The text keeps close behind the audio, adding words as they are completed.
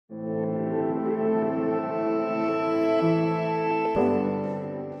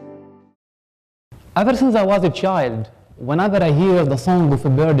Ever since I was a child, whenever I hear the song of a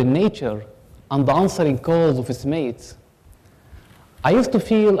bird in nature and the answering calls of its mates, I used to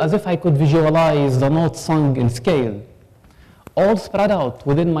feel as if I could visualize the notes sung in scale, all spread out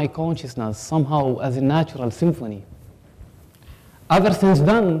within my consciousness somehow as a natural symphony. Ever since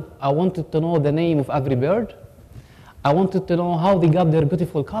then, I wanted to know the name of every bird. I wanted to know how they got their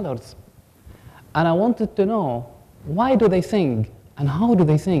beautiful colors. And I wanted to know why do they sing and how do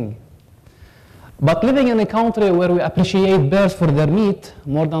they sing. But living in a country where we appreciate birds for their meat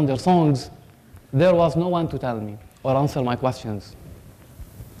more than their songs, there was no one to tell me or answer my questions.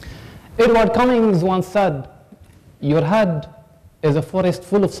 Edward Cummings once said, "Your head is a forest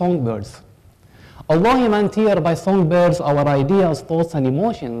full of songbirds." Although he meant here by songbirds our ideas, thoughts, and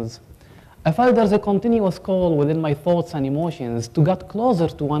emotions, I felt there's a continuous call within my thoughts and emotions to get closer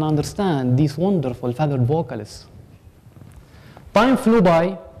to and understand these wonderful feathered vocalists. Time flew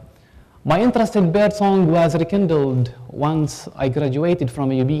by. My interest in birdsong was rekindled once I graduated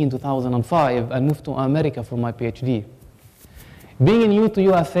from UB in 2005 and moved to America for my PhD. Being new to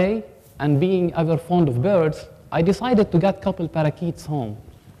USA and being ever fond of birds, I decided to get a couple parakeets home.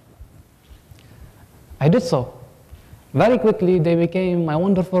 I did so. Very quickly, they became my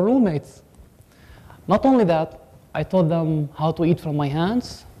wonderful roommates. Not only that, I taught them how to eat from my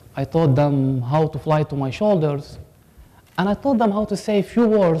hands, I taught them how to fly to my shoulders, and I taught them how to say a few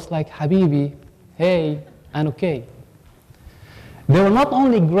words like Habibi, hey, and okay. They were not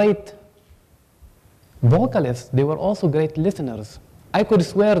only great vocalists, they were also great listeners. I could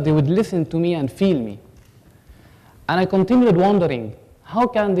swear they would listen to me and feel me. And I continued wondering, how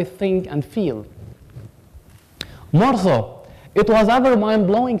can they think and feel? More so, it was ever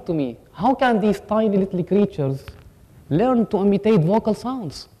mind-blowing to me. How can these tiny little creatures learn to imitate vocal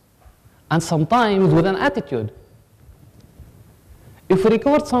sounds? And sometimes with an attitude. If we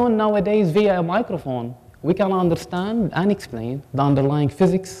record sound nowadays via a microphone, we can understand and explain the underlying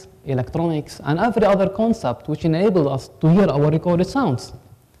physics, electronics, and every other concept which enable us to hear our recorded sounds.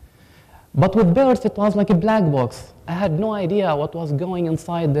 But with birds, it was like a black box. I had no idea what was going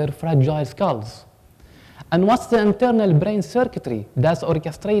inside their fragile skulls. And what's the internal brain circuitry that's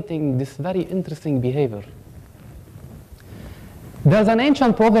orchestrating this very interesting behavior? There's an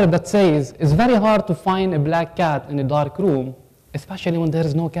ancient proverb that says, it's very hard to find a black cat in a dark room, especially when there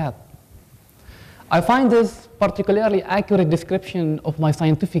is no cat. I find this particularly accurate description of my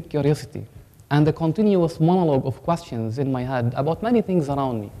scientific curiosity and the continuous monologue of questions in my head about many things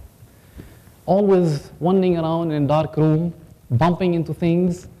around me. Always wandering around in a dark room, bumping into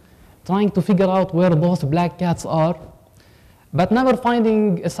things, trying to figure out where those black cats are, but never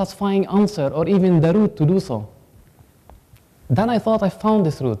finding a satisfying answer or even the route to do so. Then I thought I found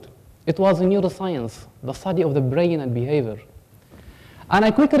this route. It was in neuroscience, the study of the brain and behavior. And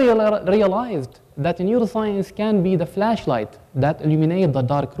I quickly realized that neuroscience can be the flashlight that illuminates the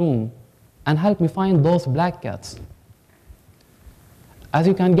dark room and help me find those black cats. As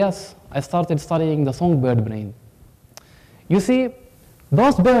you can guess, I started studying the songbird brain. You see,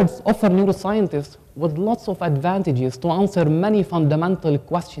 those birds offer neuroscientists with lots of advantages to answer many fundamental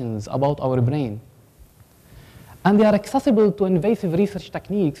questions about our brain. And they are accessible to invasive research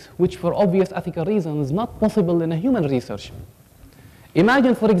techniques, which for obvious ethical reasons, not possible in a human research.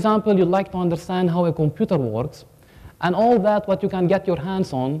 Imagine, for example, you'd like to understand how a computer works, and all that what you can get your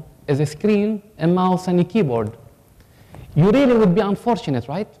hands on is a screen, a mouse, and a keyboard. You really would be unfortunate,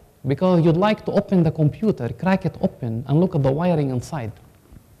 right? Because you'd like to open the computer, crack it open, and look at the wiring inside.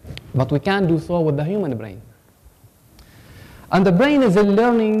 But we can't do so with the human brain. And the brain is a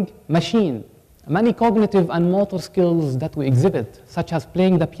learning machine. Many cognitive and motor skills that we exhibit, such as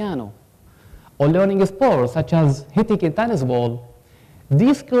playing the piano, or learning a sport, such as hitting a tennis ball,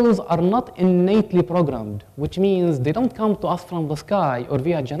 these skills are not innately programmed, which means they don't come to us from the sky or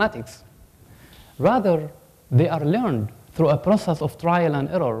via genetics. Rather, they are learned through a process of trial and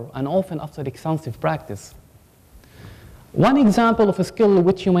error, and often after extensive practice. One example of a skill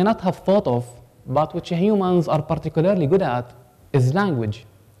which you may not have thought of, but which humans are particularly good at, is language,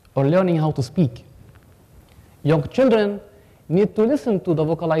 or learning how to speak. Young children need to listen to the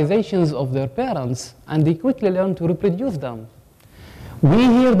vocalizations of their parents, and they quickly learn to reproduce them. We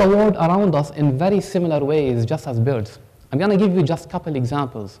hear the world around us in very similar ways, just as birds. I'm going to give you just a couple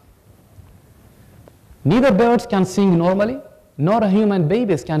examples. Neither birds can sing normally, nor human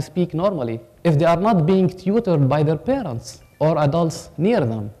babies can speak normally if they are not being tutored by their parents or adults near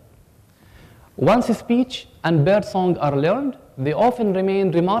them. Once speech and birdsong are learned, they often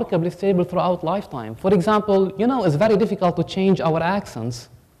remain remarkably stable throughout lifetime. For example, it's very difficult to change our accents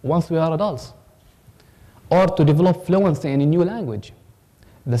once we are adults, or to develop fluency in a new language.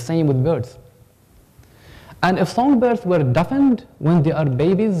 The same with birds. And if songbirds were deafened when they are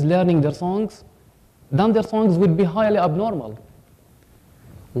babies learning their songs, then their songs would be highly abnormal.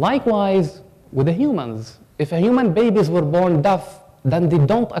 Likewise, with the humans, if human babies were born deaf, then they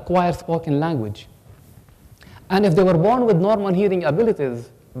don't acquire spoken language. And if they were born with normal hearing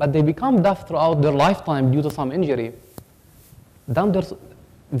abilities, but they become deaf throughout their lifetime due to some injury, then their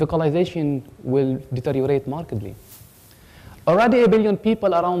vocalization will deteriorate markedly. Already 1 billion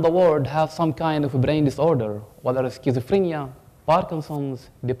people around the world have some kind of a brain disorder, whether it's schizophrenia, Parkinson's,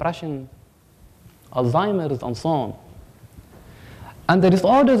 depression, Alzheimer's, and so on. And the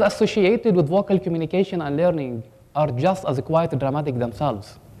disorders associated with vocal communication and learning are just as quite dramatic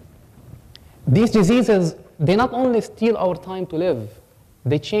themselves. These diseases, they not only steal our time to live,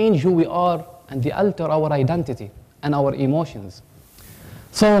 they change who we are and they alter our identity and our emotions.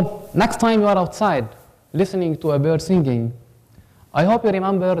 So next time you are outside listening to a bird singing, I hope you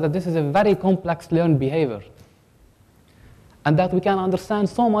remember that this is a very complex learned behavior and that we can understand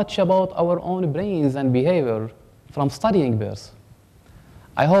so much about our own brains and behavior from studying birds.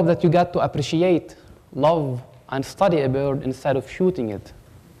 I hope that you get to appreciate, love, and study a bird instead of shooting it.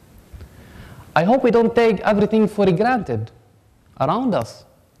 I hope we don't take everything for granted around us.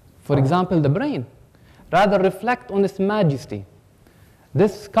 For example, the brain. Rather reflect on its majesty.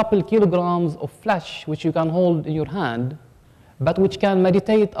 This couple kilograms of flesh which you can hold in your hand, but which can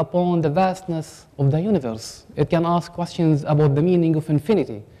meditate upon the vastness of the universe. It can ask questions about the meaning of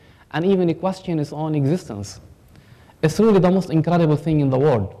infinity, and even question its own existence. It's really the most incredible thing in the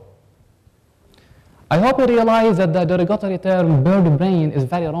world. I hope you realize that the derogatory term bird brain is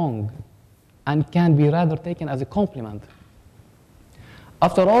very wrong and can be rather taken as a compliment.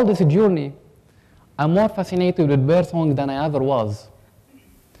 After all this journey, I'm more fascinated with birdsong than I ever was.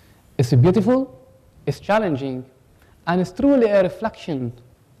 It's beautiful, it's challenging, and it's truly a reflection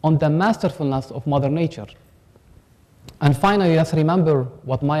on the masterfulness of Mother Nature. And finally, let's remember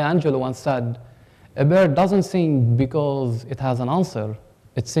what Maya Angelou once said: a bird doesn't sing because it has an answer,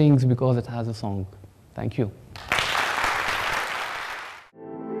 it sings because it has a song. Thank you.